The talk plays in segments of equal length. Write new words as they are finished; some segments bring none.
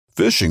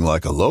Fishing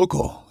like a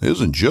local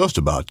isn't just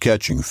about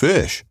catching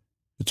fish.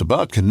 It's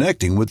about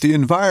connecting with the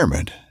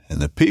environment and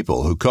the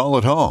people who call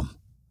it home.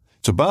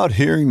 It's about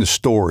hearing the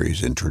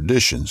stories and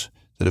traditions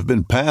that have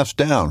been passed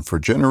down for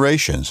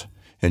generations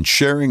and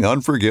sharing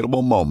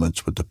unforgettable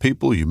moments with the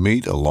people you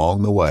meet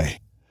along the way.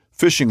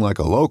 Fishing like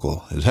a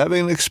local is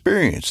having an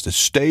experience that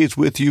stays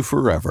with you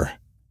forever.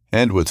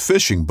 And with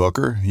Fishing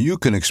Booker, you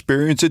can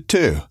experience it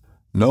too,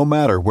 no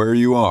matter where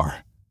you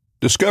are.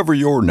 Discover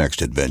your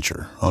next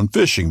adventure on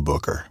Fishing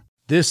Booker.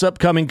 This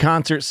upcoming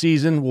concert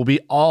season will be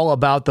all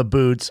about the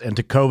boots, and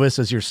Tecovas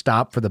is your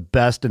stop for the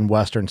best in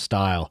Western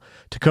style.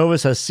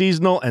 Tecovas has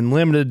seasonal and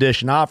limited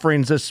edition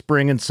offerings this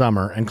spring and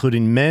summer,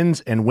 including men's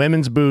and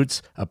women's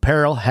boots,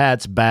 apparel,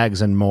 hats,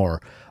 bags, and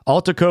more.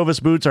 All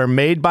Tecovas boots are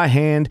made by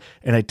hand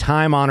in a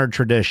time-honored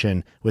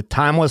tradition with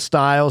timeless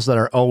styles that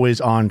are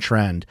always on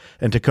trend.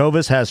 And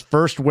Tecovas has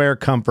first wear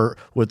comfort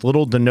with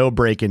little to no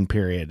break-in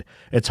period.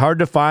 It's hard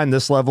to find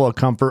this level of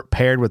comfort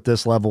paired with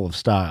this level of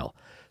style.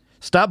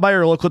 Stop by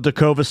your local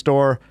Tecovas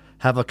store,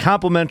 have a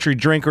complimentary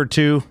drink or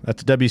two,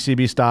 that's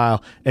WCB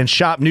style, and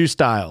shop new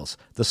styles.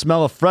 The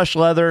smell of fresh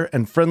leather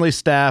and friendly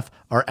staff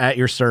are at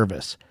your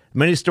service.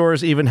 Many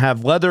stores even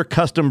have leather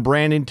custom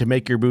branding to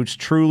make your boots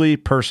truly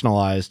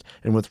personalized.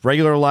 And with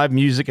regular live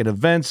music and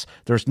events,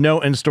 there's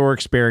no in-store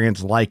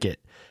experience like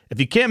it.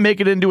 If you can't make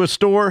it into a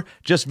store,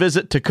 just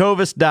visit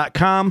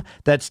tecovas.com.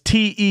 That's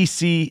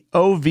TECOVAS.com.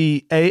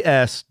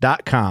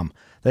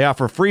 They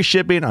offer free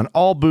shipping on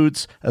all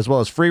boots, as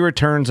well as free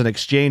returns and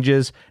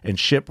exchanges, and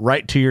ship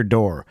right to your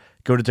door.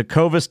 Go to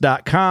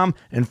tecovas.com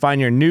and find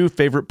your new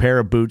favorite pair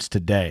of boots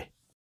today.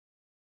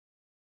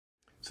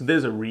 So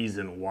there's a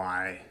reason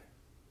why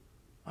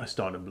I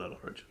started Blood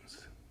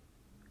Origins.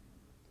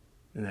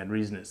 And that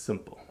reason is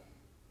simple.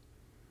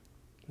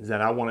 Is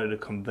that I wanted to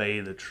convey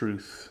the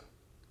truth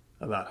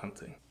about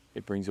hunting.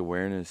 It brings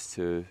awareness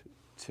to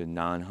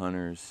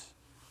non-hunters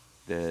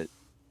that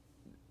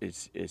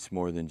it's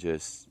more than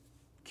just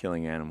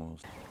killing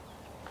animals.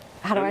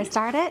 How do I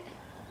start it?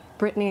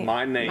 Brittany.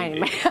 My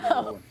name.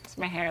 Does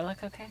my hair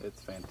look okay?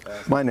 It's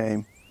fantastic. My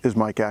name is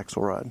Mike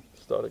Axelrod.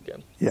 Start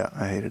again. Yeah,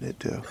 I hated it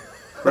too.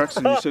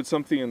 Braxton, you said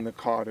something in the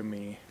car to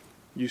me.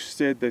 You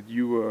said that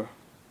you were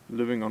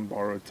living on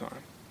borrowed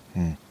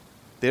time.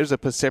 There's a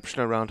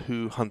perception around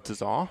who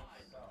hunters are,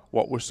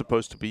 what we're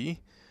supposed to be,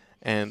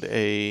 and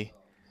a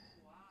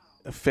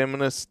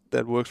feminist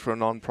that works for a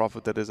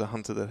non-profit that is a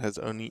hunter that has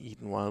only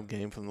eaten wild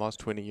game for the last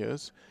 20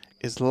 years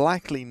is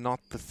likely not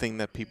the thing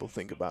that people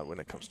think about when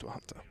it comes to a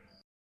hunter.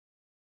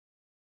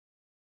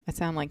 I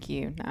sound like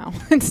you now,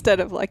 instead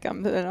of like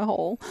I'm in a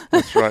hole.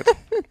 That's right.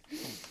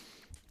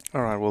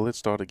 All right, well, let's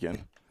start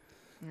again.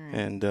 Right.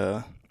 And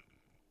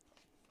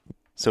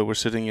so we're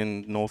sitting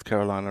in North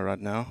Carolina right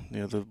now,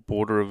 near the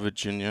border of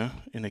Virginia,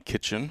 in a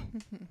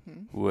kitchen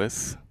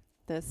with...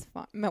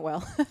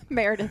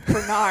 Meredith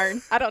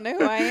Bernard. I don't know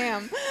who I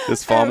am.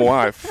 This farm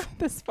wife.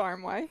 This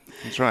farm wife.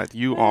 That's right.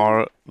 You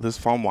are this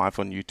farm wife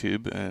on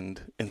YouTube and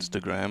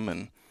Instagram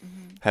and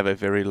have a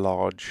very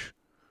large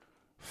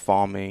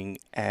farming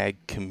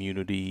ag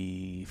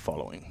community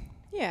following.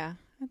 Yeah,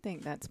 I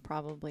think that's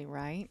probably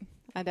right.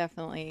 I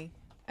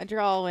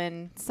draw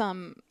in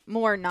some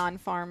more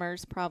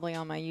non-farmers probably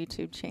on my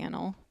YouTube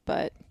channel,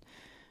 but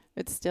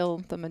it's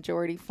still the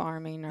majority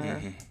farming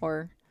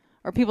or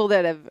people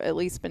that have at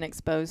least been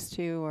exposed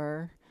to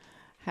or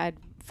had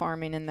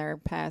farming in their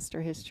past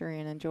or history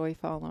and enjoy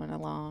following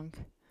along.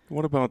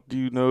 What about, do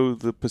you know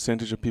the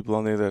percentage of people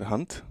on there that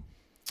hunt?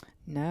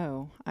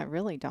 No, I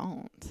really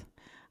don't.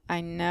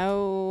 I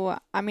know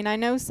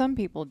some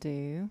people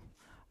do,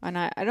 and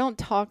I don't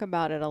talk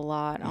about it a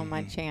lot on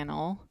my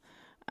channel.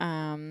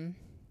 Do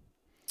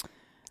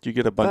you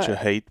get a bunch of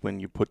hate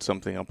when you put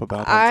something up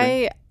about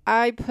hunting?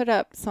 I put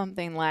up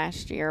something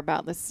last year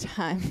about this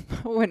time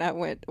when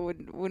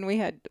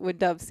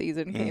dove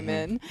season came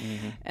in,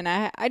 and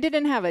I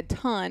didn't have a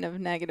ton of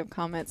negative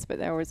comments, but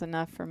there was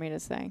enough for me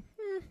to say,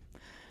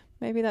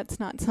 maybe that's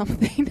not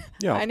something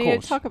I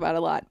need to talk about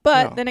a lot.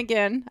 But then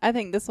again, I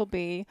think this will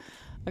be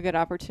a good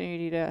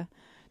opportunity to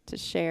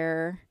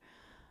share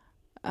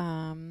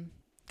kind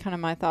of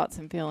my thoughts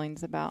and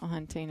feelings about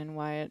hunting and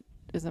why it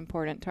is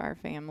important to our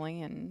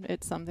family, and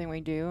it's something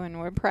we do and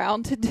we're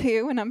proud to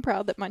do, and I'm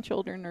proud that my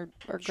children are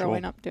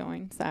growing up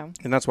doing so.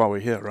 And that's why we're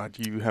here, right?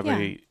 You have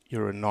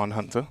you're a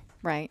non-hunter.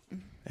 Right.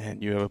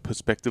 And you have a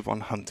perspective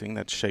on hunting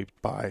that's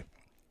shaped by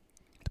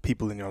the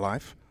people in your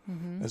life,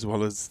 as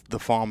well as the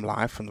farm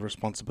life and the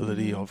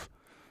responsibility of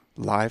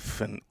life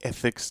and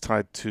ethics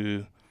tied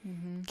to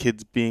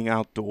kids being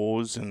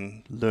outdoors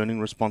and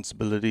learning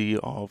responsibility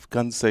of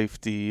gun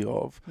safety,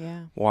 of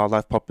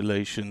wildlife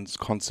populations,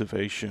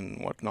 conservation,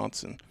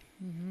 whatnots. And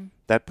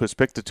that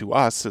perspective to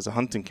us as a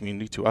hunting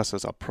community, to us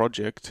as our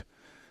project,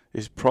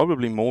 is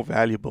probably more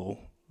valuable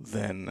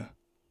than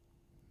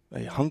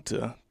a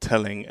hunter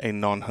telling a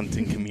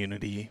non-hunting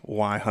community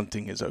why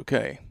hunting is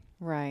okay.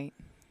 Right.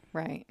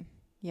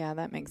 Yeah,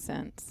 that makes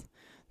sense.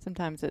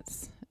 Sometimes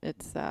it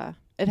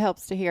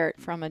helps to hear it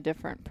from a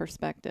different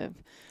perspective.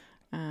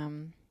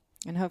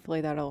 And hopefully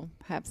that'll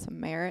have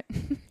some merit.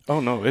 Oh,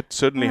 no, it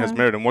certainly has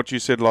merit. And what you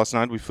said last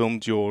night, we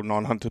filmed your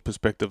non-hunter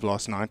perspective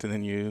last night, and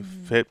then you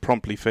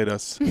promptly fed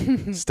us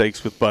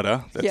steaks with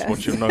butter. That's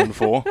what you're known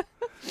for.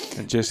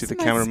 And Jesse, the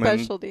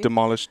cameraman,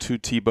 demolished 2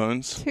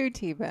 T-bones. 2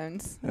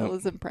 T-bones. That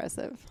was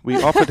impressive.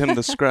 We offered him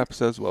the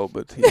scraps as well,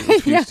 but he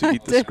refused to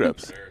eat the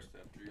scraps.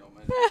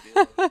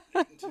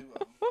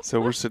 So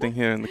we're sitting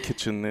here in the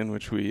kitchen in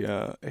which we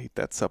ate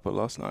that supper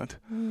last night.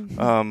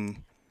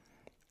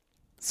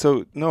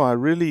 So, no, I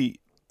really,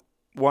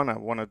 I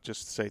want to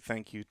just say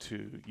thank you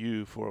to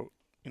you for,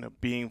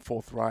 being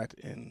forthright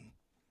in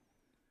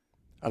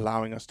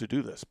allowing us to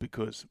do this,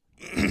 because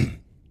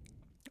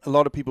a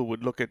lot of people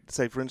would look at,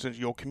 say, for instance,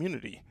 your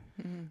community,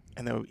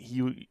 and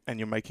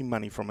you're making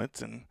money from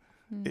it, and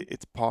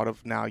it's part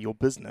of now your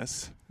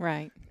business.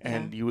 Right.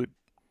 And you would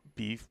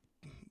be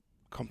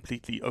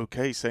completely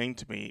okay saying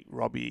to me,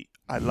 Robbie,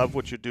 I love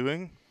what you're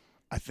doing.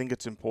 I think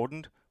it's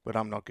important, but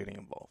I'm not getting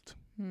involved.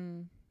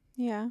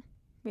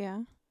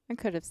 Yeah, I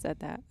could have said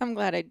that. I'm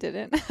glad I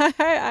didn't.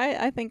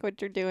 I think what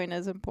you're doing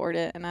is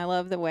important, and I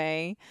love the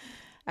way,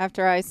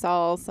 after I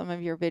saw some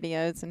of your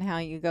videos and how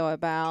you go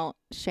about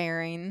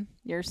sharing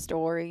your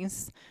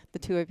stories, the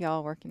 2 of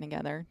y'all working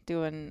together,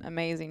 do an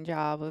amazing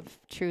job of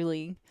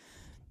truly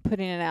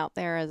putting it out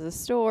there as a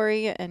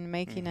story and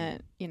making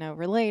it,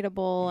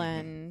 relatable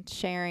and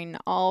sharing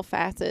all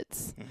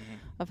facets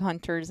of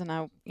hunters. And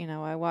I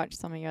watched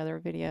some of your other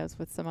videos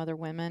with some other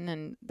women,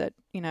 and that,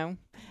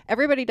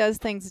 everybody does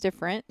things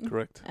different.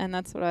 Correct. And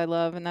that's what I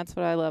love. And that's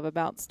what I love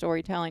about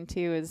storytelling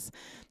too, is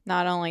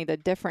not only the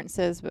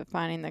differences, but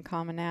finding the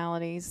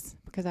commonalities,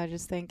 because I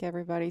just think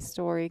everybody's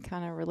story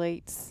kind of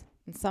relates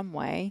in some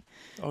way.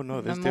 Oh,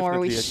 no, there's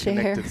definitely a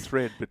connected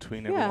thread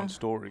between everyone's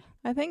story.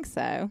 I think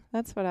so.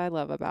 That's what I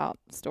love about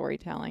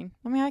storytelling.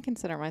 I mean, I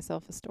consider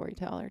myself a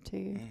storyteller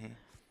too.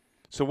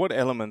 So what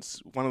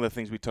elements, one of the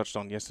things we touched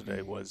on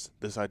yesterday was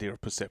this idea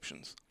of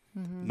perceptions,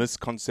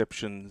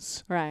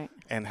 misconceptions, right,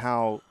 and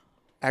how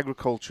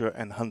agriculture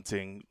and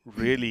hunting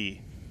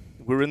really,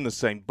 we're in the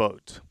same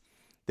boat.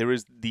 There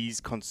is these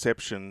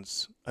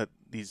conceptions,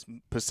 these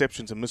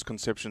perceptions and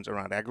misconceptions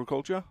around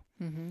agriculture,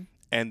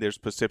 and there's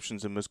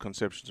perceptions and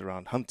misconceptions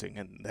around hunting,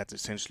 and that's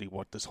essentially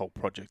what this whole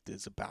project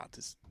is about,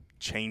 is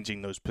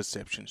changing those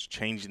perceptions,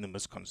 changing the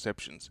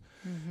misconceptions.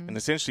 And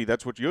essentially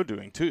that's what you're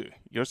doing too.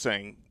 You're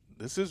saying,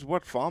 this is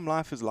what farm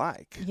life is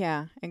like.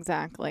 Yeah,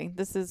 exactly.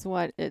 This is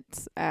what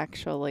it's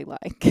actually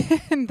like.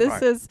 And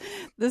this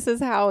is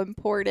how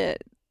important,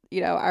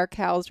 our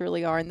cows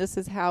really are. And this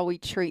is how we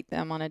treat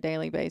them on a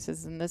daily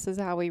basis. And this is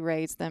how we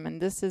raise them.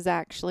 And this is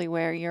actually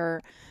where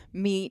your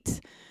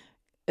meat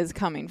is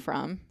coming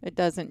from. It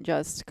doesn't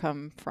just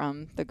come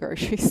from the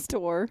grocery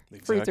store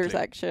freezer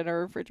section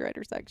or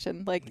refrigerator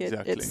section. Like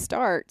it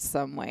starts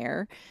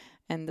somewhere,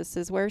 and this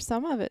is where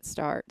some of it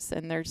starts.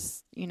 And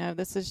there's,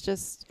 this is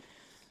just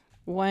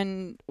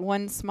one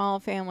small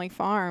family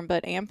farm,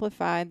 but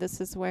amplified.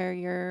 This is where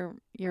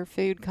your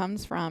food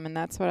comes from, and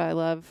that's what I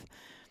love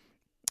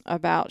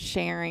about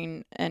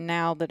sharing. And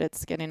now that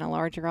it's getting a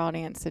larger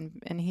audience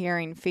and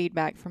hearing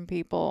feedback from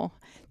people,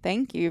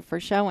 thank you for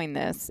showing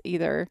this.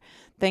 Either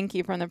thank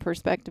you from the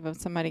perspective of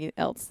somebody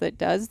else that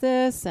does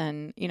this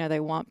and, they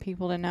want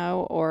people to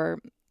know, or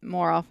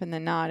more often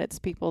than not, it's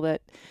people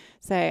that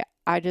say,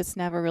 I just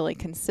never really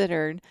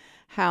considered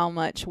how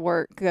much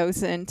work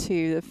goes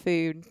into the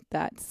food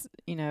that's,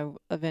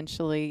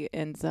 eventually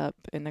ends up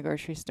in the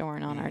grocery store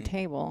and on our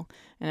table.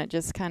 And it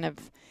just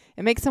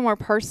it makes it more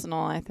personal,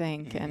 I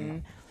think.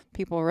 And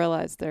people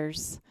realize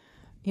there's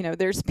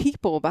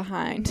people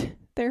behind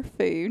their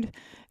food.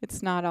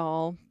 It's not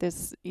all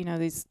this,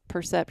 these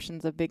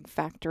perceptions of big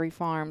factory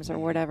farms or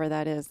whatever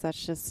that is.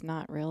 That's just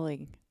not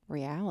really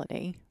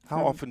reality.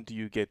 How often do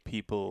you get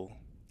people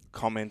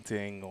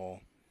commenting or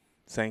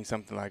saying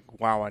something like,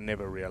 wow, I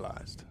never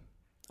realized?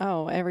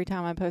 Oh, every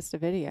time I post a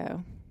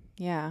video.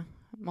 Yeah.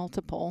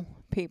 Multiple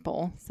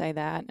people say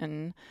that.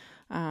 And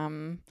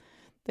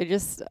they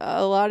just,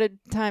 a lot of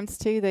times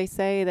too, they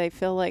say they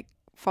feel like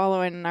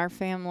following our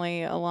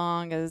family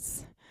along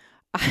is,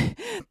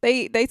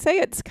 they say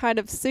it's kind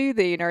of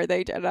soothing, or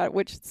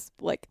which is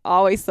like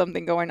always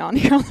something going on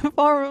here on the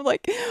farm.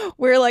 Like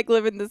we're like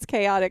living this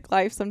chaotic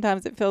life.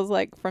 Sometimes it feels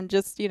like from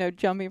just,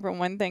 jumping from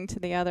one thing to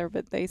the other,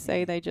 but they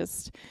say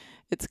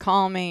it's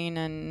calming,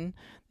 and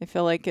they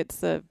feel like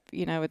it's a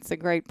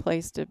great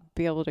place to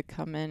be able to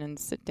come in and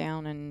sit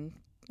down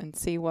and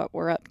see what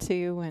we're up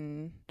to,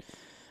 and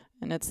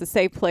it's a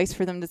safe place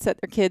for them to set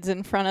their kids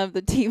in front of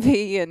the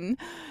TV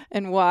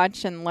and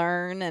watch and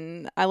learn.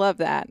 And I love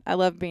that. I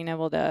love being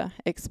able to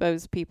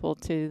expose people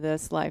to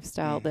this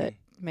lifestyle that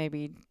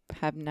maybe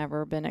have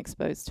never been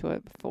exposed to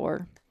it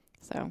before.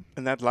 So.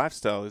 And that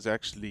lifestyle is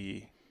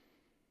actually,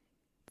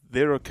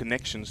 there are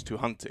connections to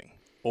hunting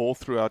all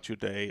throughout your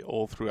day,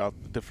 all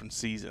throughout the different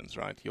seasons,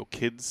 right? Your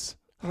kids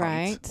hunt.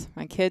 Right.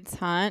 My kids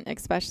hunt,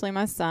 especially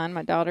my son.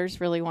 My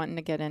daughter's really wanting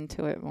to get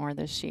into it more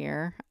this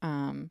year.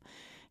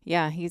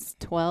 Yeah, he's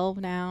 12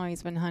 now.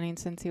 He's been hunting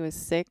since he was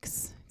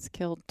 6. He's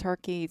killed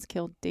turkey. He's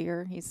killed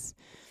deer. He's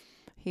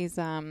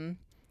Can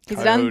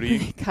He's Coyote.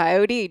 done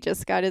coyote. He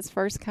just got his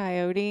first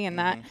coyote, and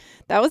that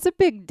was a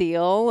big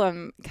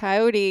deal.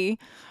 Coyote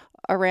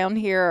around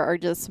here are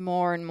just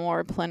more and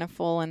more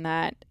plentiful, and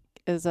that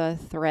is a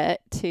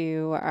threat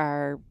to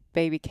our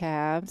baby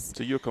calves.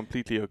 So you're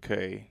completely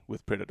okay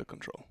with predator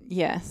control?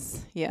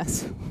 Yes,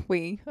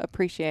 we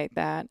appreciate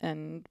that,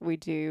 and we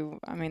do.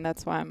 I mean,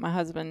 that's why my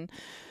husband,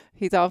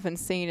 he's often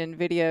seen in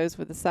videos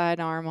with a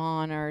sidearm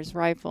on or his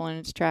rifle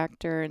and his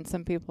tractor, and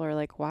some people are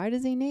like, why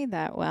does he need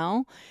that?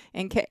 Well,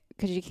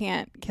 because you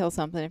can't kill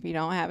something if you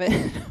don't have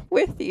it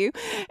with you.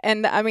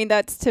 And I mean,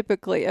 that's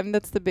typically,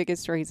 that's the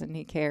biggest reason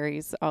he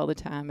carries all the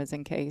time, is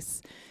in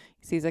case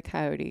he sees a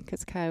coyote,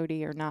 because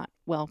coyote are not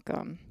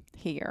welcome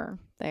here.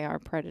 They are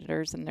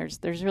predators, and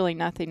there's really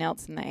nothing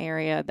else in the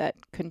area that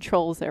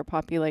controls their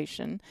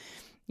population.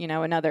 You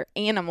know, another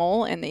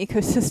animal in the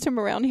ecosystem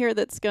around here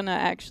that's going to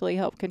actually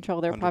help control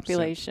their 100%.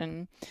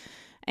 population.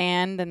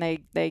 And then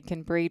they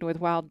can breed with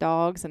wild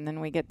dogs, and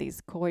then we get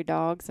these coy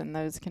dogs, and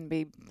those can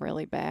be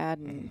really bad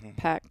and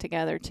packed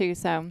together too.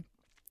 So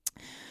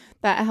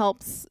that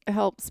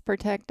helps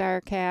protect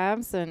our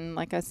calves, and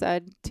like I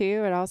said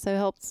too, it also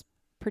helps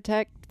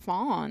protect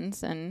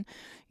fawns. And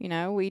you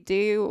know, we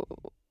do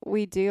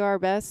our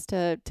best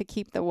to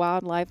keep the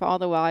wildlife, all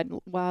the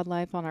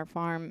wildlife on our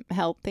farm,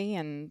 healthy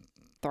and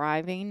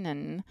thriving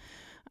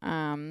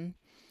and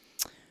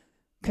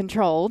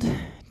controlled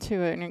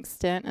to an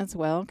extent as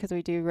well, because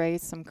we do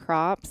raise some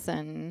crops,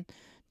 and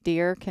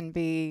deer can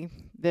be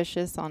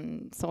vicious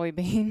on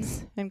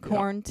soybeans and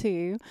corn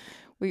too.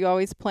 We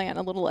always plant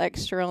a little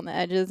extra on the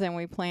edges, and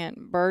we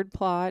plant bird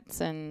plots.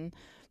 And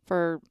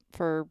for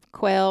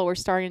quail, we're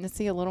starting to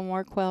see a little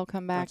more quail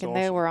come back. That's and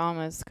awesome. They were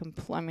almost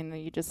I mean,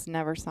 you just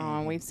never saw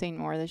them. We've seen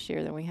more this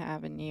year than we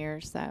have in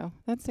years, so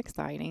that's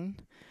exciting.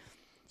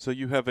 So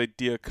you have a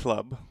deer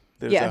club.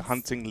 There's Yes. a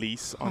hunting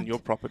lease on your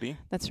property.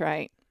 That's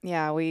right.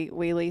 Yeah, we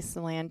lease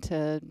the land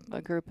to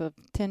a group of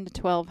 10 to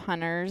 12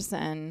 hunters,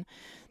 and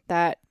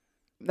that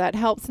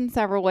helps in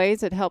several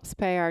ways. It helps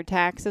pay our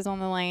taxes on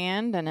the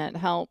land, and it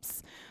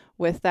helps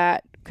with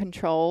that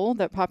control,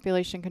 that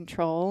population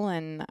control.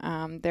 And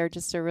they're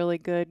just a really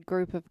good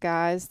group of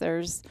guys.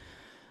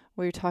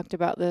 We talked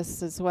about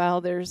this as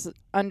well. There's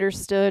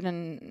understood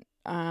and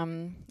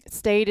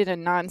stated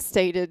and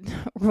non-stated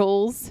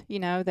rules. You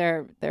know,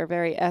 they're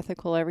very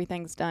ethical.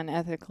 Everything's done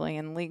ethically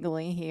and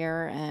legally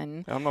here.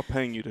 And I'm not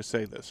paying you to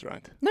say this,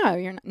 right? no,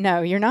 you're not.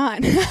 No, you're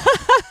not.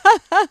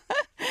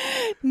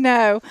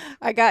 No,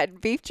 I got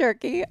beef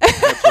jerky.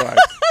 That's right.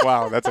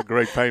 Wow, that's a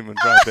great payment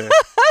right there.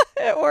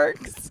 It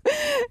works.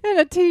 And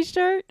a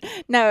t-shirt.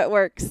 No, it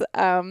works.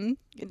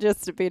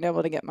 Just being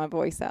able to get my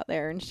voice out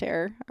there and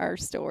share our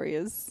story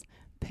is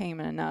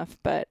payment enough.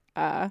 But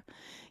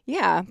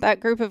yeah, that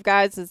group of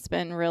guys has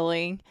been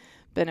really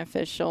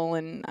beneficial.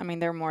 And I mean,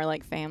 they're more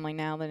like family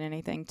now than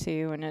anything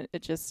too. And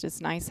it just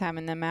is nice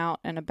having them out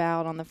and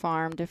about on the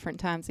farm different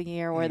times a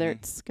year, whether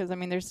it's, because I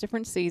mean, there's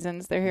different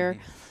seasons. They're here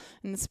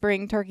in the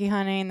spring turkey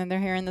hunting, and then they're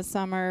here in the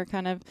summer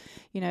kind of,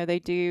 you know, they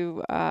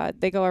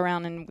go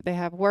around and they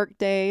have work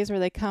days where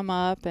they come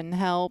up and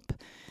help,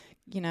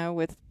 you know,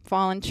 with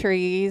fallen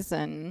trees,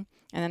 and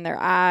then their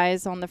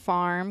eyes on the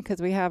farm, because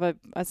we have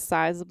a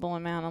sizable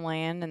amount of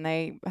land, and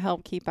they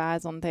help keep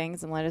eyes on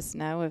things and let us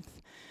know if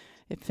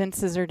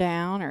fences are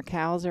down or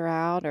cows are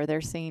out or they're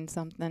seeing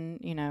something,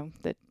 you know,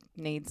 that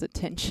needs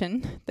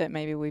attention that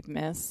maybe we've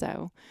missed.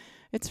 So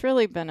it's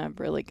really been a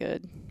really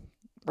good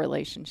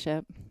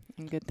relationship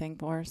and good thing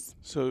for us.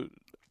 So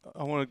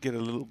I want to get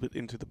a little bit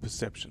into the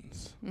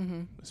perceptions,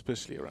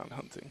 especially around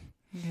hunting.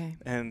 Okay.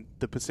 And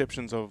the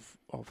perceptions of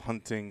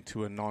hunting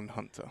to a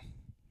non-hunter.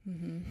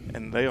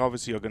 And they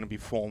obviously are going to be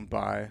formed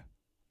by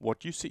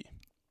what you see,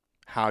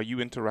 how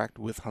you interact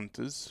with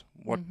hunters,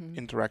 what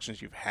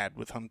interactions you've had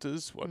with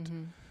hunters, what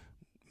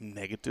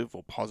negative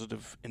or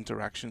positive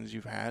interactions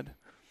you've had.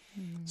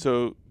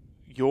 So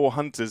your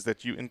hunters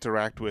that you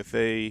interact with,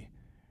 they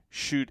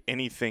shoot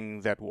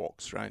anything that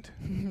walks, right?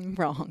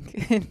 Wrong.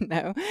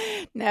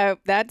 No,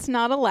 that's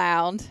not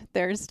allowed.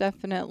 There's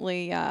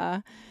definitely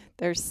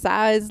there's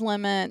size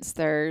limits,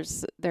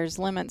 there's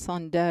limits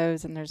on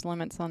does, and there's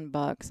limits on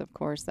bucks. Of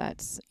course,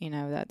 that's, you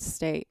know,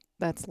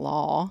 that's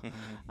law.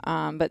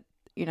 But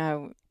you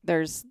know,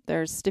 there's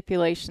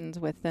stipulations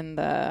within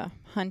the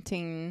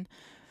hunting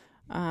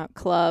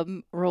club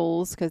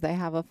rules, because they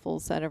have a full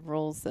set of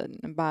rules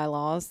and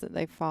bylaws that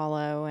they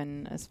follow,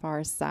 and as far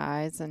as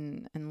size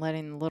and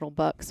letting little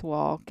bucks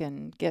walk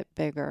and get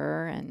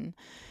bigger, and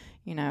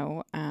you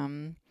know, I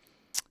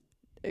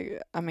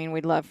mean,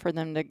 we'd love for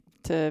them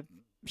to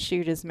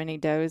shoot as many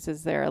does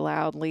as they're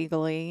allowed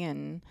legally,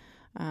 and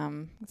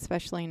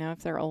especially, you know,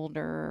 if they're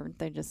older,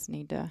 they just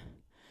need to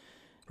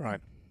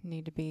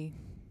be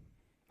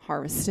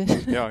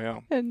harvested. Yeah.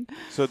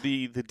 So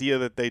the deer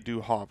that they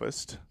do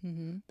harvest,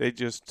 they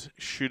just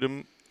shoot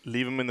them,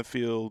 leave them in the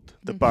field.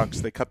 The bucks,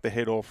 they cut the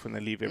head off and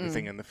they leave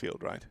everything in the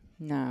field, right?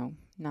 No,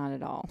 not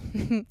at all.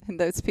 And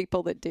those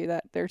people that do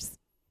that,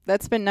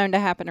 that's been known to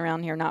happen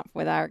around here, not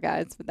with our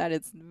guys, but that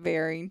is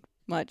very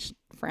much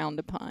frowned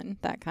upon,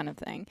 that kind of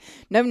thing.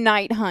 No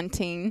night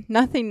hunting,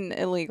 nothing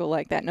illegal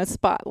like that. No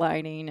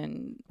spotlighting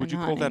and Would you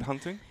call that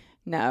hunting?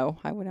 No,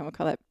 I would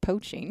call that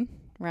poaching,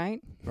 right?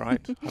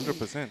 Right,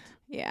 100%.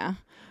 Yeah,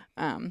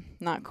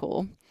 not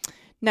cool.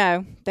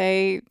 No,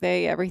 they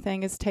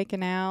everything is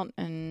taken out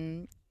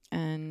and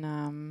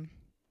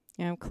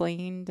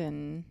cleaned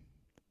and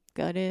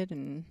gutted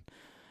and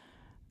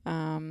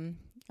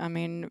I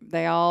mean,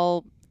 they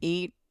all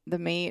eat the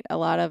meat. A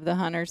lot of the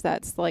hunters,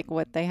 that's like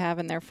what they have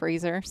in their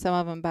freezer. Some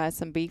of them buy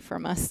some beef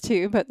from us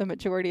too, but the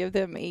majority of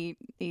them eat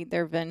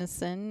their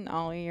venison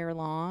all year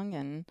long,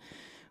 and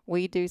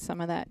we do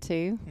some of that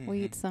too.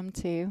 We eat some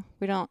too.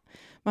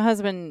 My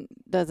husband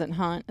doesn't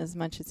hunt as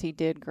much as he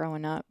did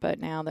growing up, but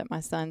now that my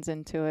son's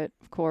into it,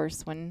 of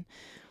course, when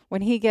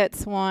he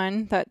gets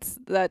one, that's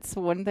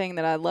one thing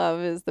that I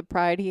love, is the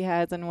pride he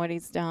has in what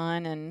he's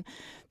done, and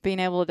being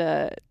able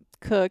to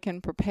cook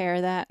and prepare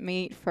that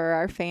meat for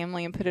our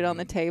family and put it on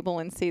the table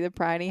and see the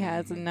pride he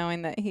has in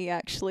knowing that he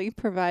actually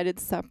provided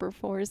supper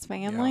for his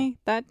family.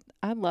 That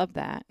I love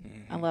that.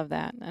 I love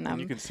that, and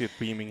you can see it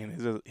beaming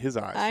in his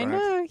eyes. I right?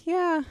 know,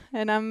 yeah.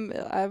 And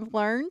I've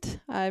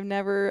learned. I've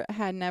never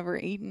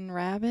eaten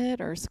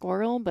rabbit or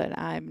squirrel, but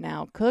I've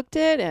now cooked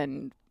it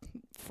and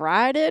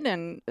fried it,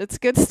 and it's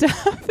good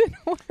stuff.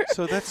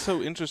 So that's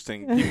so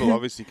interesting. People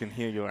obviously can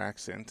hear your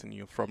accent, and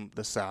you're from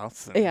the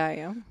South. Yeah, I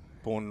am.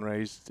 Born and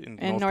raised in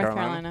North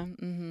Carolina.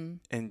 Mm-hmm.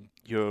 And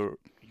you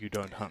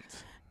don't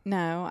hunt.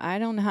 No, I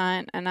don't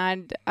hunt, and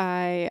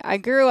I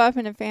grew up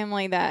in a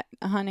family that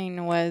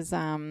hunting was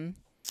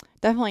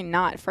definitely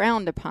not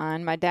frowned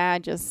upon. My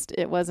dad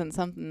it wasn't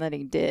something that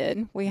he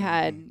did. We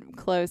had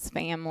close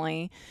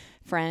family,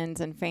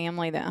 friends and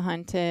family that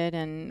hunted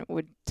and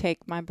would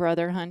take my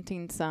brother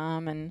hunting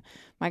some, and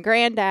my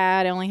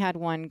granddad, I only had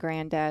one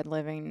granddad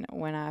living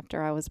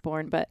after I was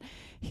born, but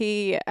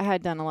he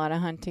had done a lot of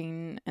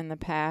hunting in the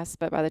past,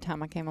 but by the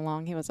time I came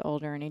along, he was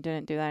older and he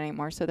didn't do that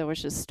anymore. So there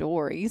was just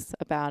stories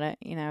about it,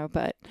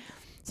 but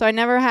so I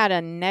never had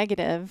a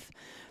negative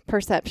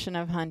perception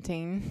of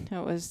hunting.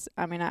 It was,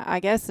 I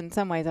guess in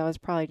some ways I was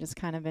probably just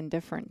kind of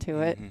indifferent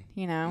to it,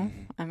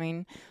 I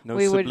mean, no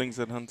siblings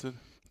that hunted?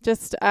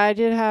 I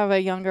did have a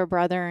younger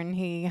brother, and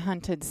he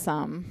hunted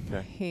some.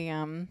 Okay. He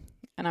and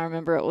I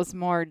remember it was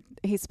more.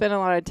 He spent a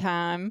lot of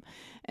time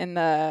in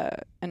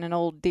an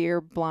old deer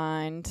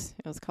blind.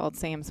 It was called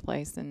Sam's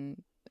Place,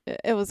 and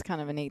it was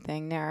kind of a neat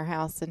thing near our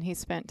house. And he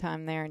spent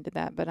time there and did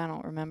that. But I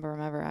don't remember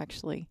him ever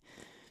actually,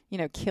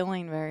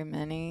 killing very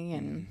many.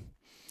 And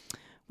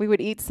we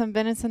would eat some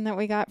venison that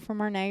we got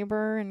from our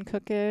neighbor and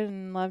cook it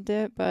and loved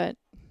it. But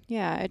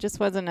yeah, it just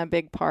wasn't a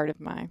big part of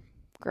my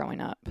growing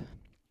up.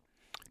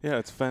 Yeah,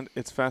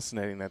 it's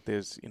fascinating that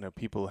there's,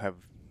 people have,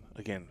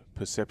 again,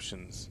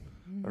 perceptions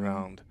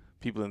around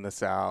people in the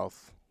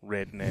South,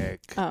 redneck.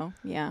 Oh,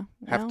 yeah.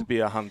 Have to be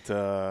a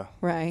hunter.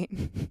 Right.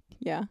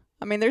 Yeah.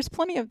 I mean, there's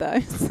plenty of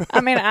those.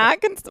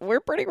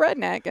 We're pretty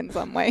redneck in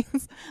some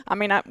ways.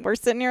 We're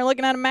sitting here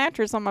looking at a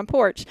mattress on my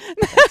porch.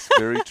 That's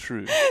very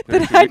true.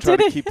 We tried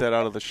to keep that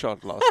out of the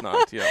shot last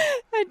night, yeah.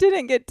 I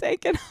didn't get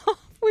taken off.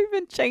 We've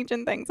been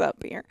changing things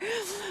up here.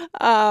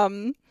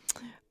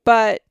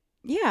 But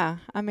yeah,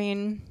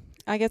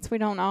 I guess we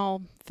don't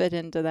all fit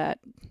into that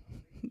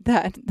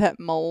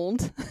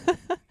mold.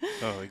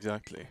 Oh,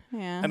 exactly.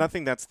 Yeah. And I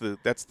think that's the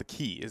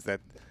key, is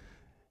that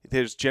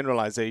there's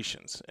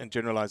generalizations, and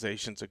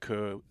generalizations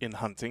occur in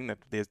hunting, that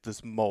there's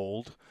this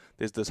mold,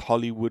 there's this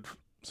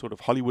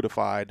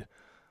Hollywoodified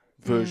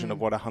version of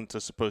what a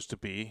hunter's supposed to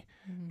be.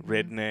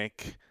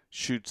 Redneck,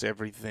 shoots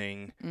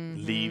everything,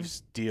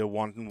 leaves deer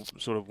wanting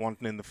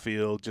in the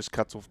field, just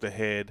cuts off the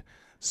head.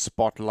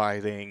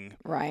 Spotlighting.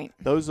 Right.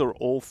 Those are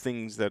all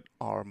things that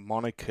are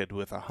monikered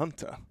with a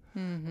hunter.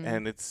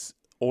 And it's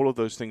all of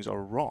those things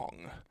are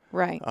wrong.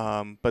 Right.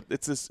 But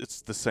it's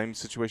the same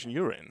situation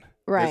you're in.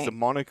 Right. There's the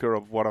moniker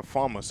of what a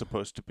farmer's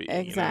supposed to be.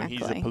 Exactly.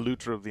 He's a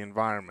polluter of the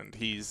environment.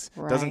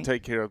 Doesn't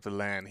take care of the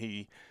land.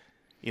 He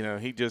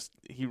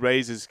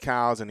raises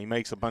cows and he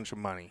makes a bunch of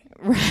money.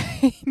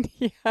 Right.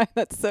 Yeah,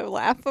 that's so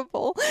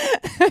laughable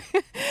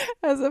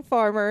as a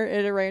farmer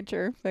and a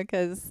rancher,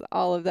 because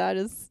all of that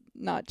is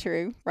not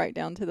true, right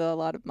down to a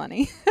lot of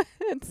money.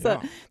 It's a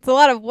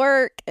lot of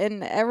work,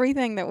 and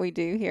everything that we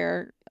do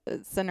here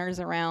centers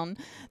around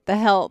the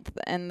health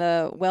and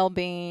the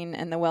well-being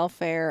and the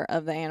welfare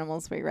of the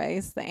animals we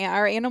raise.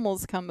 Our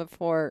animals come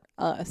before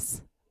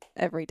us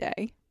every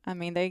day.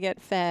 They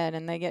get fed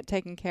and they get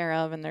taken care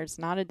of, and there's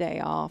not a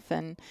day off.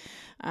 And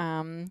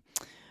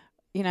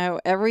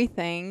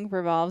everything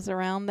revolves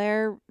around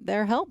their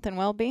health and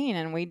well-being.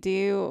 And we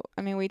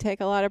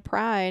take a lot of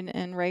pride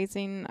in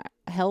raising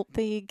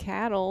healthy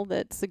cattle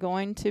that's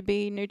going to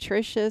be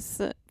nutritious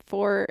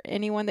for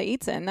anyone that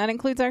eats it. And that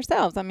includes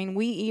ourselves.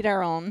 We eat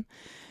our own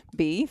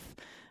beef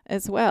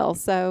as well.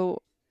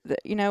 So,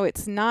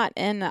 it's not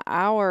in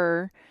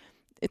our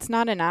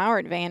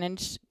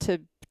advantage to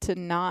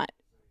not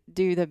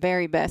do the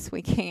very best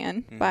we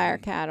can by our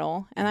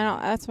cattle. And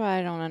that's why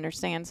I don't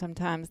understand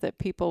sometimes that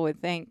people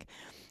would think,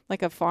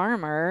 like, a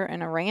farmer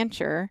and a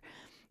rancher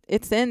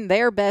it's in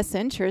their best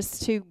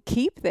interest to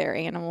keep their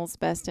animals'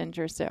 best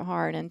interest at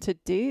heart and to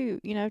do,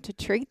 to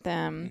treat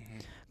them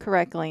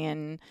correctly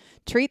and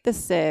treat the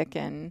sick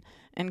and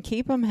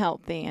keep them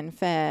healthy and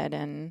fed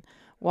and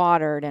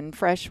watered and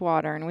fresh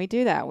water. And we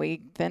do that.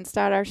 We fenced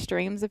out our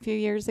streams a few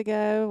years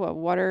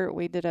ago.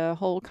 We did a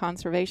whole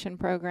conservation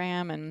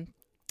program and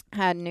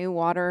had new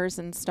waters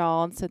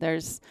installed. So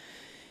there's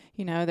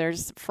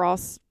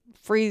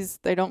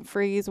they don't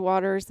freeze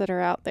waters that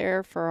are out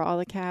there for all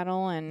the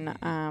cattle.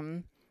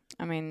 And,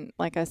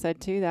 like I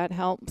said, too, that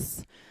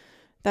helps.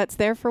 That's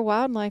there for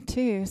wildlife,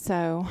 too.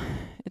 So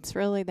it's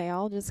really,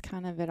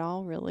 it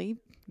all really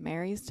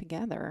marries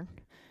together.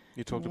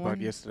 You talked about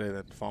yesterday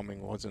that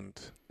farming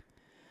wasn't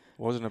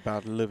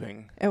about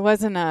living. It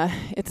wasn't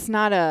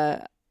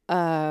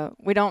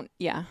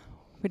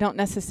we don't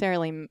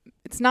necessarily,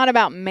 it's not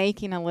about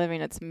making a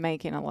living, it's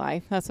making a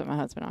life. That's what my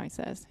husband always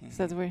says. He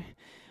says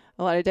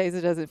a lot of days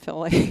it doesn't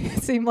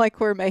seem like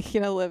we're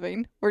making a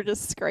living. We're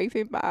just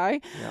scraping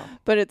by. Yeah.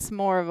 But it's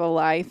more of a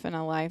life and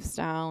a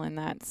lifestyle, and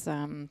that's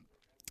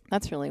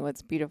really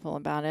what's beautiful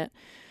about it.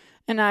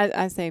 And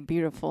I say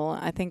beautiful.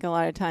 I think a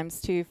lot of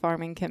times too,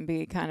 farming can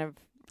be kind of,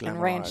 and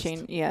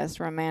ranching, yes,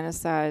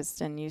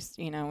 romanticized, and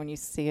when you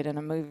see it in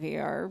a movie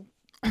or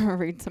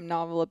read some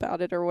novel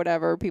about it or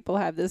whatever, people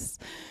have this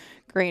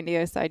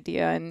grandiose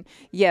idea. And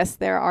yes,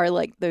 there are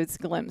like those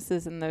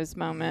glimpses and those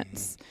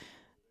moments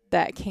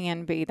that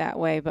can be that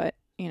way, but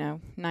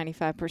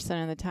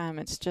 95% of the time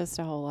it's just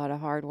a whole lot of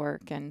hard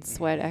work and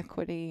sweat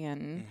equity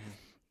and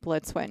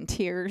blood, sweat, and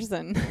tears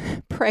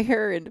and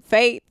prayer and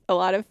faith, a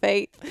lot of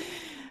faith,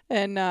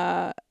 and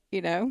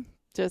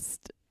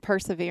just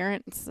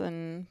perseverance,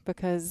 and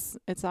because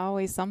it's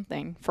always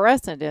something. For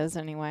us it is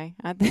anyway.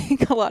 I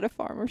think a lot of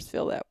farmers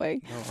feel that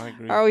way. No, I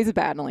agree. Are always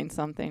battling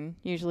something,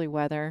 usually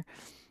weather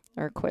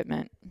or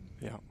equipment.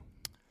 Yeah.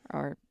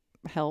 Or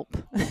help.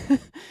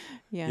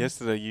 Yeah.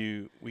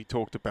 Yesterday we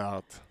talked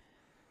about,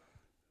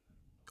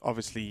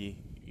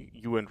 obviously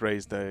you weren't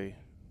raised a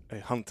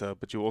hunter,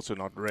 but you're also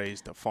not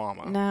raised a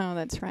farmer. No,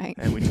 that's right.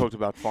 And we talked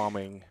about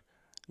farming.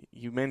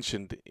 You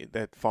mentioned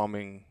that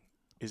farming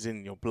is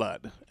in your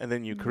blood, and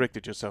then you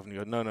corrected yourself and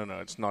you go, no,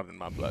 it's not in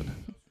my blood.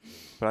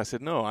 But I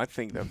said, no, I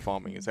think that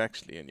farming is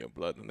actually in your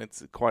blood, and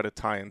it's quite a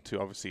tie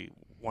into, obviously,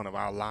 one of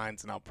our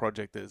lines in our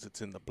project is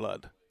it's in the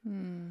blood.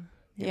 You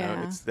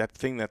know, it's that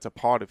thing that's a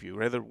part of you,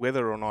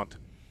 whether or not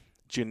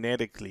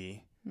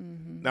genetically.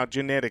 Now,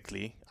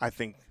 genetically, I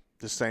think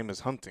the same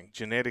as hunting.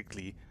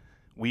 Genetically,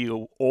 we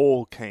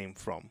all came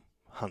from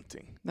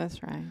hunting.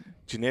 That's right.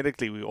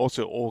 Genetically, we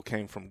also all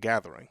came from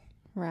gathering.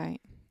 Right.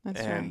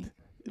 That's right.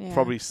 Yeah.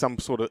 Probably some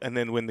sort of, and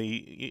then when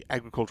the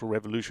agricultural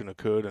revolution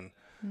occurred and,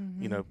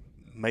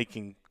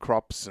 making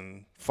crops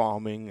and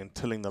farming and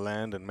tilling the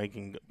land and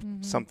making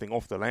something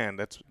off the land,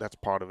 that's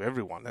part of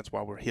everyone. That's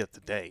why we're here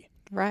today.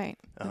 Right.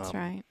 That's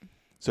right.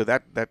 So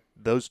that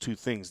those two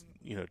things,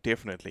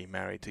 definitely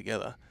marry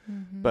together.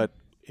 But,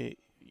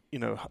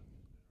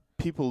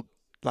 people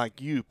like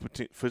you,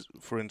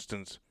 for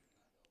instance,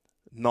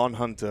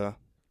 non-hunter,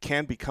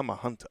 can become a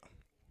hunter.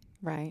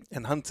 Right.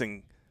 And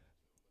hunting,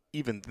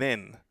 even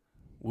then,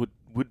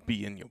 would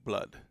be in your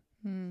blood.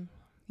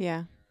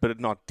 Yeah. But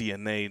not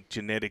DNA,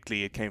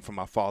 genetically, it came from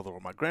my father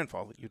or my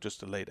grandfather. You're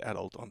just a late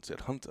adult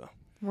onset hunter.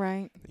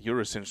 Right. You're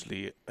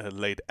essentially a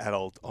late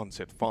adult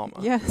onset farmer.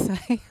 Yes,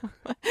 I am.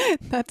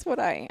 That's what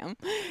I am.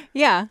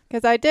 Yeah,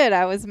 because I did.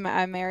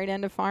 I married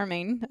into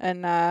farming,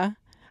 and I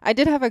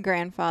did have a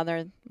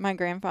grandfather. My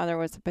grandfather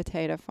was a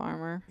potato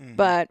farmer,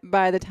 but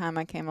by the time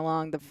I came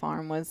along, the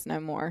farm was no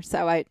more.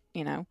 So I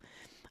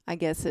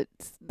guess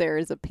there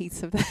is a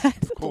piece of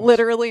that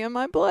literally in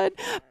my blood,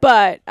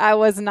 but I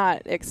was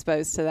not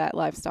exposed to that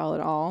lifestyle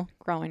at all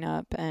growing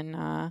up.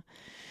 And,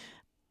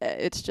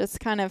 it's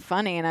just kind of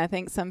funny. And I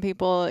think some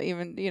people,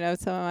 even,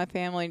 some of my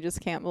family just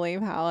can't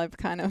believe how I've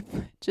kind of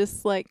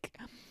just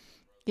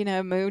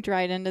moved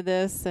right into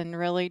this and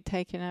really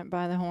taken it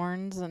by the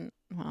horns. And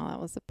well, that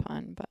was a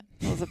pun, but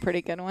it was a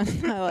pretty good one.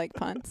 I like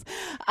puns.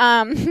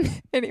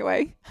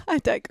 Anyway, I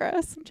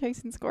digress. I'm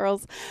chasing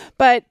squirrels.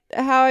 But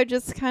how I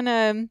just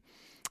kind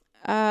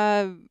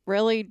of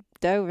really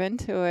dove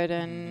into it,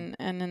 and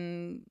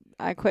then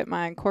I quit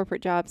my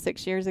corporate job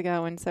 6 years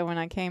ago. And so when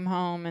I came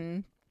home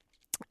and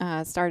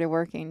started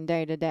working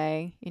day to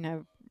day,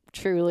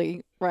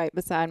 truly right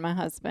beside my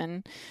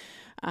husband,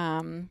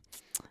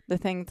 the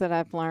things that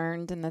I've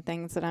learned and the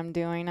things that I'm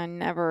doing, I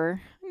never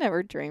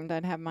dreamed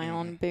I'd have my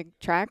own big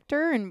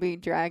tractor and be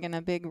dragging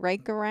a big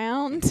rake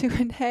around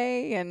doing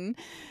hay and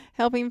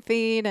helping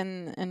feed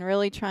and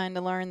really trying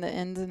to learn the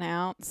ins and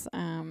outs.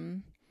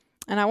 And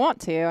I want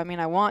to.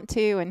 I want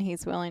to, and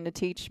he's willing to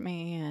teach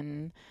me,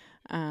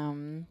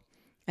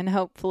 and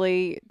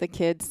hopefully the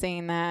kids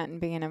seeing that and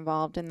being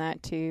involved in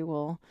that too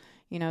will,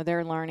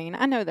 they're learning.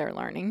 I know they're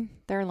learning.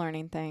 They're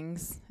learning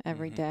things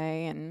every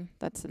day, and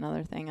that's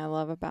another thing I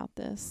love about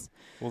this.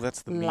 Well,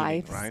 that's the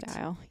lifestyle.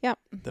 Meaning, right? Yep.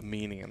 The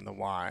meaning and the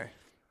why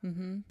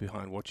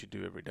behind what you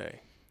do every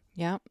day.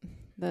 Yep.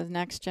 The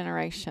next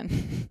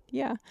generation.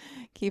 Yeah.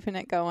 Keeping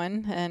it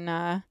going.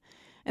 And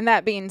And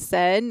that being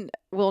said,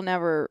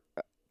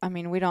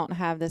 we don't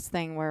have this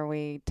thing where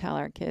we tell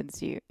our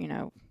kids, you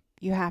know,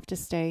 you have to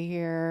stay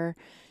here.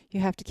 You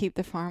have to keep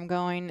the farm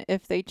going.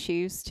 If they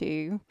choose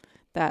to,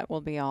 that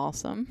will be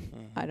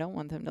awesome. I don't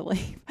want them to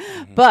leave.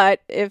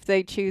 But if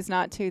they choose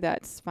not to,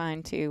 that's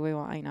fine too. We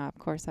want, of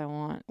course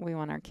we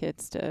want our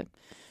kids to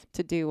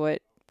do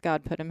what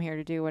God put them here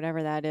to do,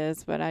 whatever that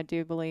is. But I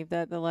do believe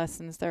that the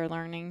lessons they're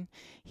learning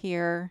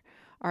here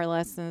are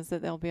lessons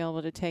that they'll be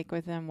able to take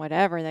with them,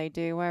 whatever they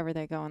do, wherever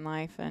they go in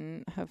life,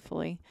 and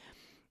hopefully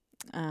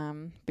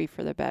be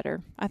for the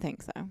better. I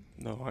think so.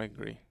 No, I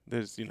agree.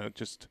 There's,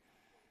 just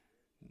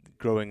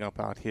growing up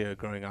out here,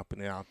 growing up in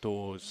the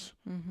outdoors,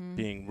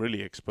 being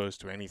really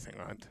exposed to anything,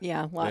 right?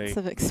 Yeah, lots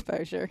of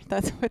exposure.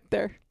 That's what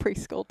their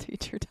preschool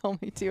teacher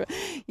told me too.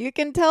 You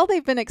can tell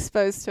they've been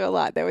exposed to a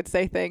lot. They would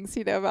say things,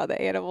 about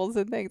the animals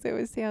and things they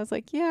would see. I was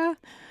like, yeah,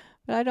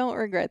 but I don't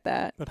regret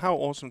that. But how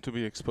awesome to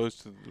be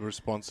exposed to the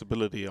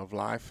responsibility of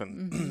life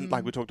and,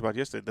 like we talked about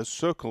yesterday, the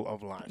circle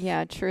of life.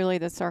 Yeah, truly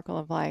the circle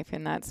of life,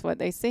 and that's what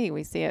they see.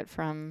 We see it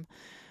from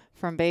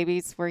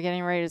babies. We're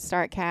getting ready to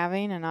start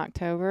calving in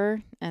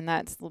October, and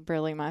that's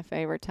really my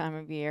favorite time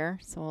of year.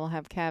 So we'll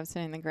have calves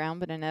hitting the ground,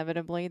 but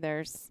inevitably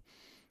there's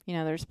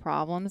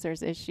problems,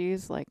 there's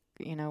issues, like,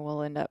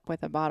 we'll end up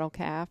with a bottle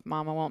calf.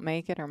 Mama won't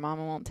make it, or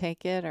mama won't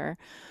take it, or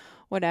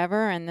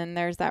whatever. And then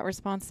there's that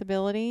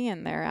responsibility,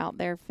 and they're out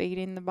there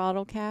feeding the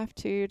bottle calf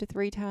 2 to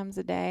 3 times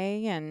a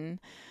day. And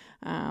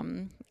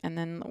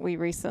then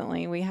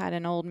we had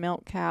an old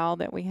milk cow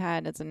that we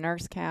had as a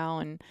nurse cow,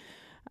 and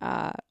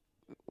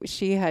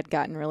she had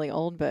gotten really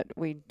old, but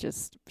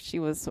she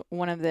was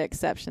one of the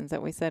exceptions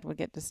that we said would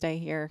get to stay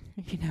here,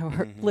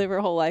 live her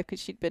whole life, because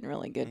she'd been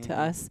really good to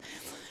us.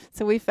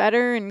 So we fed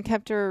her and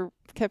kept her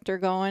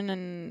going,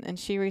 and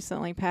she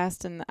recently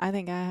passed, and I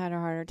think I had a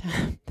harder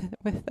time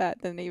with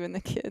that than even the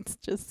kids.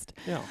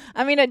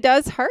 It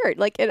does hurt.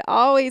 Like, it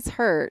always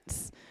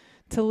hurts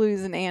to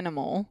lose an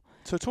animal.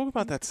 So talk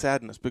about that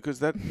sadness, because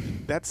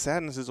that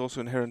sadness is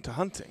also inherent to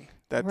hunting.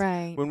 That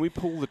right. When we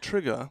pull the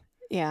trigger,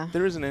 yeah,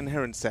 there is an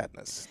inherent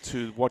sadness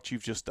to what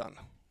you've just done.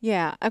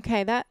 Yeah.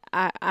 Okay.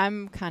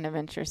 I'm kind of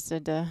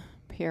interested to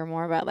hear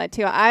more about that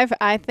too.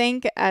 I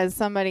think, as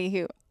somebody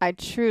who I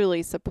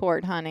truly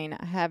support hunting,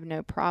 I have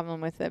no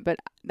problem with it, but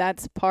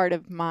that's part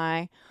of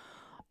I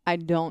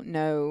don't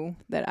know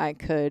that I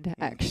could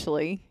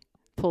actually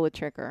pull a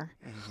trigger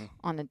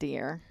on a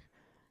deer.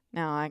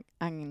 Now I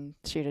can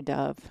shoot a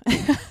dove.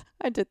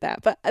 I did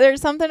that, but there's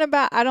something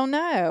about, I don't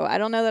know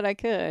that I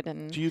could.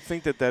 And do you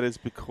think that is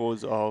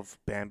because of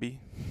Bambi?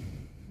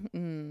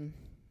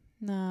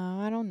 No,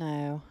 I don't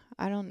know.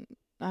 I don't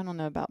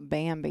know about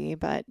Bambi,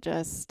 but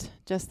just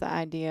the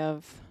idea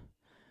of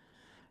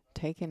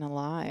taking a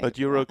life. But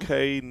you're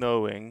okay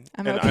knowing,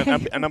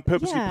 I'm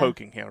purposely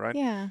poking here, right?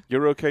 Yeah.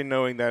 You're okay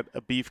knowing that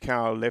a beef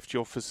cow left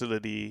your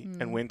facility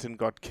and went and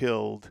got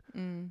killed,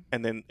 and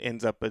then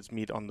ends up as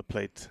meat on the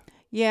plate.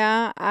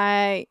 Yeah,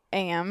 I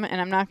am,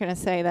 and I'm not going to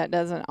say that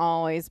doesn't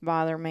always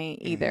bother me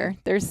either.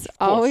 There's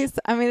always,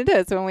 it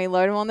is. When we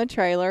load them on the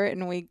trailer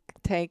and we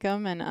take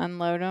them and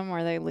unload them,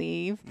 or they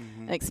leave,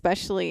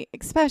 especially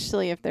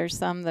if there's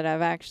some that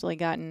I've actually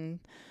gotten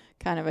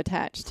kind of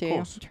attached to.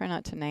 I try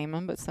not to name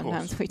them, but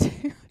sometimes we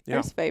do.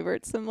 There's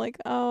favorites. I'm like,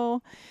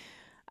 oh,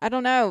 I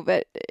don't know.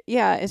 But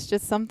yeah, it's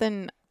just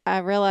something I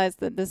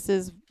realized that this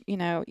is,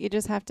 you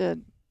just have to,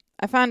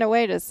 I find a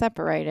way to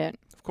separate it.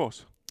 Of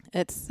course.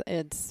 It's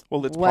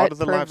part of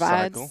the life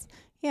cycle.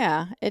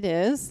 Yeah, it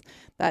is.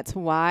 That's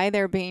why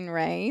they're being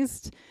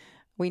raised.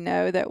 We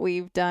know that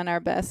we've done our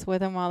best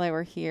with them while they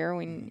were here.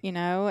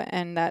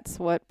 And that's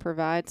what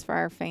provides for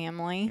our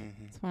family.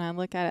 So when I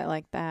look at it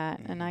like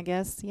that, and I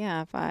guess,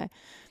 if I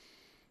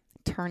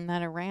turn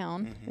that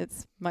around,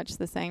 it's much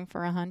the same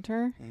for a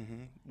hunter.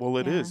 Well,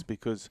 it is,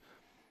 because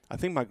I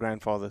think my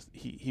grandfather,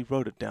 he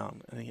wrote it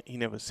down, and he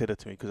never said it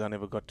to me because I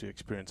never got to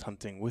experience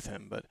hunting with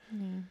him, but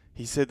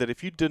he said that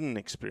if you didn't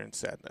experience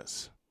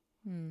sadness,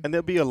 and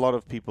there'll be a lot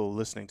of people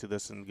listening to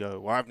this and go,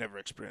 well, I've never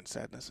experienced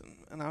sadness,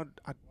 and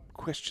I'd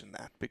question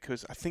that,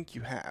 because I think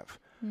you have,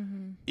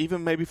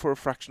 even maybe for a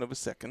fraction of a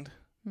second,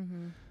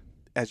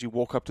 as you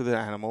walk up to the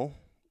animal,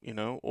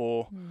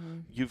 or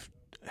you've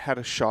had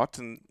a shot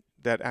and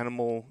that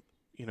animal,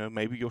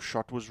 maybe your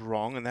shot was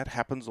wrong, and that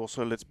happens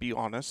also, let's be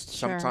honest.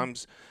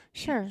 Sometimes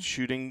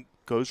shooting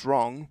goes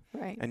wrong,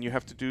 and you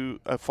have to do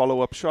a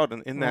follow-up shot,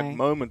 and in that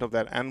moment of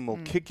that animal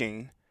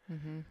kicking,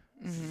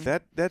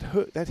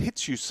 that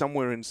hits you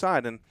somewhere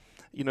inside. And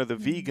the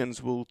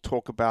vegans will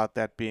talk about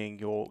that being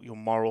your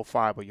moral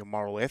fiber, your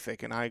moral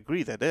ethic, and I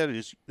agree that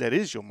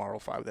is your moral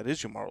fiber, that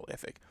is your moral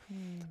ethic.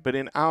 But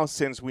in our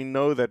sense, we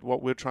know that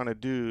what we're trying to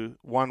do,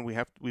 one,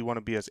 we want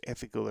to be as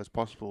ethical as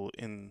possible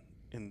in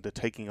the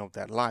taking of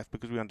that life,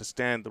 because we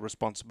understand the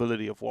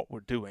responsibility of what we're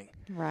doing.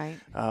 Right.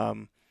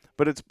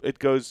 But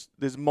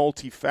there's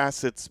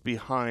multifacets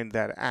behind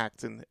that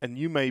act, and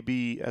you may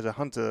be, as a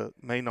hunter,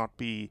 may not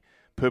be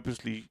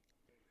purposely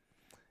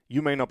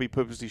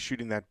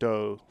shooting that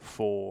doe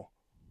for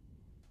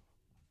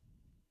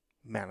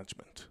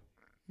management.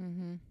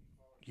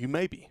 You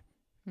may be.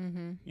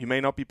 Mm-hmm. You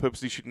may not be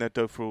purposely shooting that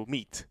doe for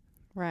meat.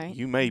 Right.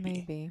 You may be.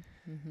 Maybe.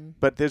 Mm-hmm.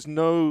 But there's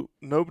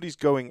nobody's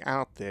going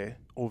out there,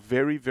 or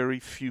very, very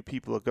few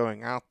people are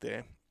going out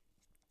there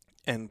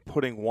and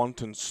putting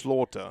wanton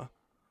slaughter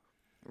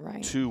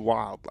Right. to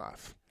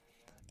wildlife.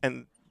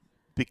 And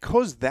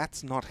because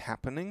that's not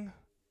happening,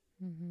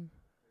 Mm-hmm.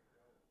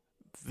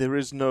 there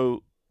is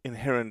no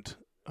inherent,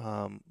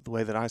 the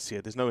way that I see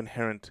it, there's no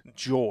inherent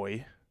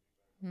joy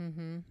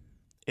Mm-hmm.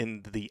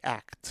 in the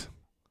act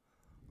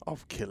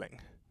of killing.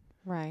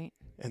 Right.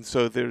 And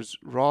so there's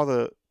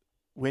rather,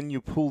 when you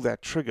pull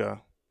that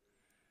trigger,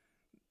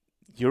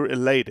 you're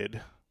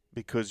elated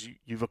because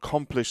you've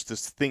accomplished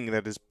this thing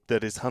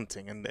that is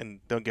hunting. And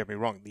don't get me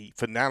wrong, the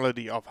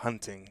finality of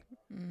hunting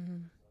Mm-hmm.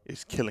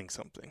 is killing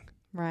something.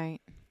 Right.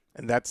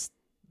 And that's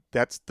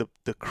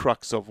the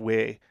crux of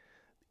where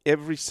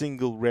every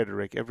single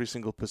rhetoric, every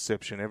single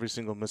perception, every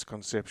single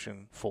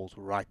misconception falls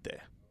right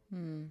there.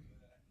 Mm.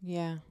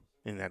 Yeah.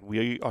 In that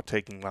we are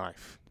taking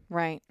life.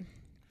 Right.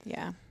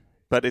 Yeah.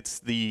 But it's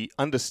the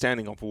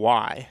understanding of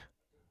why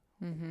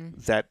Mm-hmm.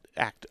 that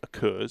act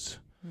occurs.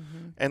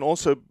 Mm-hmm. And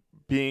also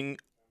being,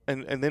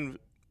 and then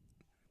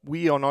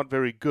we are not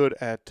very good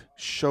at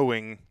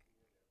showing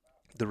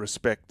the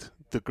respect,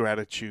 the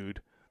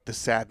gratitude, the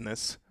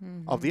sadness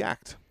of the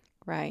act.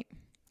 Right.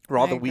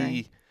 Rather, I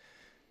agree.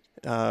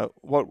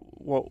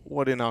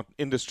 what in our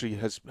industry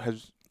has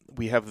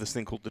we have this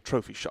thing called the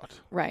trophy shot,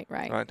 Right.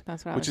 Right. right?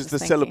 That's what I Which was is the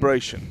just thinking.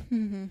 celebration.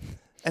 Mm-hmm.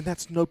 And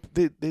that's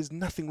there's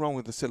nothing wrong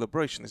with the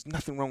celebration. There's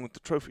nothing wrong with the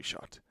trophy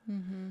shot.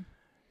 Mm-hmm.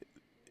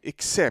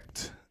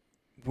 Except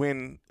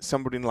when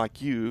somebody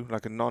like you,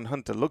 like a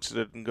non-hunter, looks at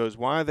it and goes,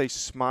 why are they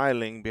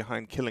smiling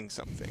behind killing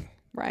something?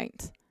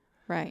 Right.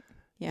 Right.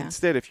 Yeah.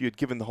 Instead, if you had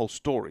given the whole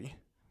story,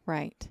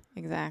 Right.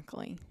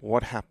 Exactly.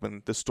 what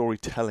happened, the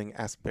storytelling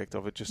aspect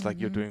of it, just like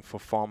you're Mhm. doing for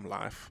farm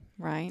life,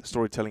 Right. the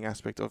storytelling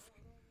aspect of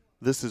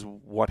this is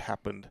what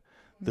happened,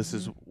 this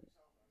is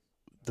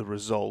the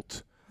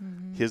result,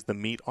 Mm-hmm. here's the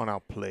meat on our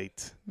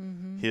plate,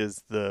 Mm-hmm.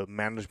 here's the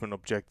management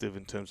objective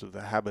in terms of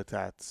the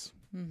habitats.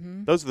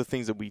 Mm-hmm. Those are the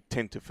things that we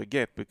tend to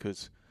forget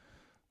because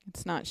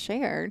It's not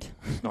shared.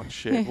 it's not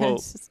shared. Well,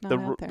 It's just not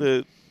out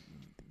there.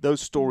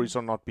 those stories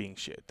are not being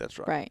shared. That's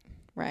right. Right.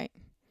 Right.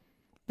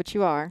 But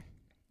you are.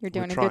 You're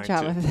We're doing a good trying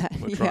job to. of that.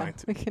 We're Yeah. trying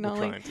to. We can We're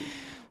only trying to.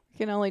 we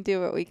can only do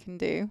what we can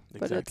do.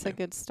 But it's a Exactly.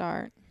 good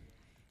start.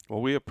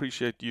 Well, we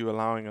appreciate you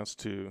allowing us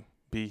to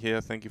be here.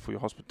 Thank you for your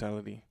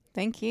hospitality.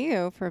 Thank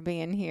you for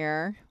being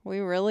here. We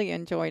really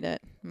enjoyed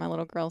it. My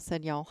little girl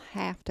said, y'all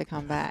have to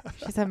come back.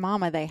 She said,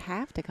 Mama, they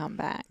have to come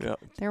back. Yeah,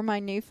 They're my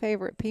new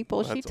favorite people.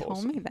 Well, She that's told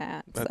awesome. me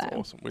that. that's so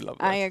awesome. We love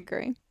that. I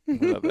agree. We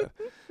love that.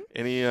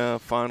 Any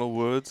final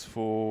words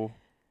for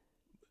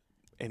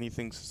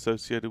anything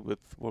associated with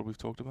what we've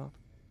talked about?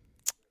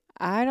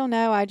 I don't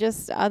know. I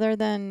just, other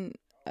than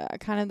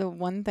kind of the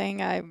one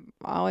thing I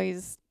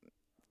always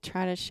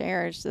try to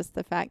share is just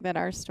the fact that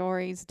our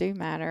stories do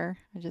matter.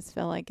 I just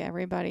feel like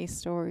everybody's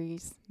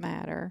stories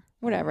matter,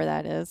 whatever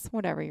that is,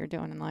 whatever you're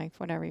doing in life,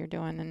 whatever you're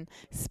doing. And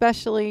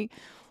especially,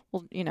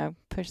 we'll,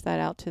 push that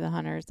out to the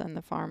hunters and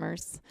the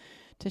farmers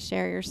to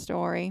share your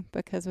story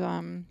because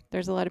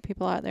there's a lot of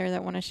people out there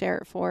that want to share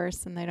it for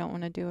us and they don't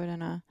want to do it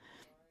in a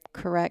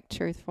correct,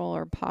 truthful,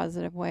 or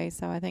positive way.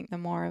 So I think the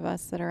more of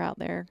us that are out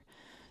there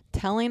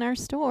telling our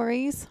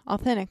stories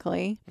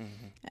authentically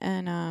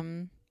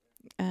and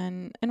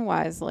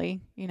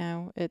wisely,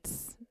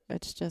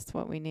 it's just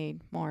what we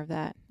need, more of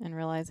that, and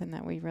realizing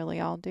that we really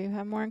all do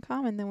have more in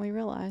common than we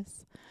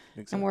realize.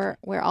 Exactly. And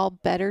we're all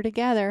better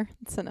together.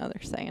 It's another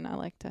saying I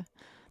like to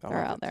I throw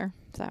like out it. there.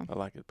 So I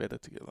like it. Better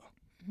together.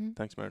 Mhm.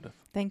 Thanks, Meredith.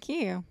 thank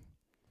you.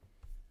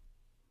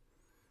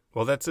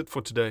 Well, that's it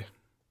for today.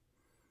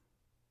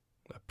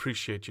 I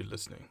appreciate you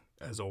listening,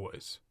 as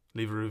always.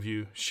 Leave a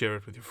review, share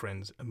it with your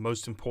friends, and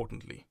most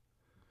importantly,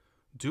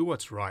 do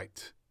what's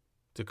right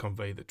to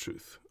convey the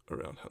truth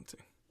around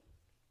hunting.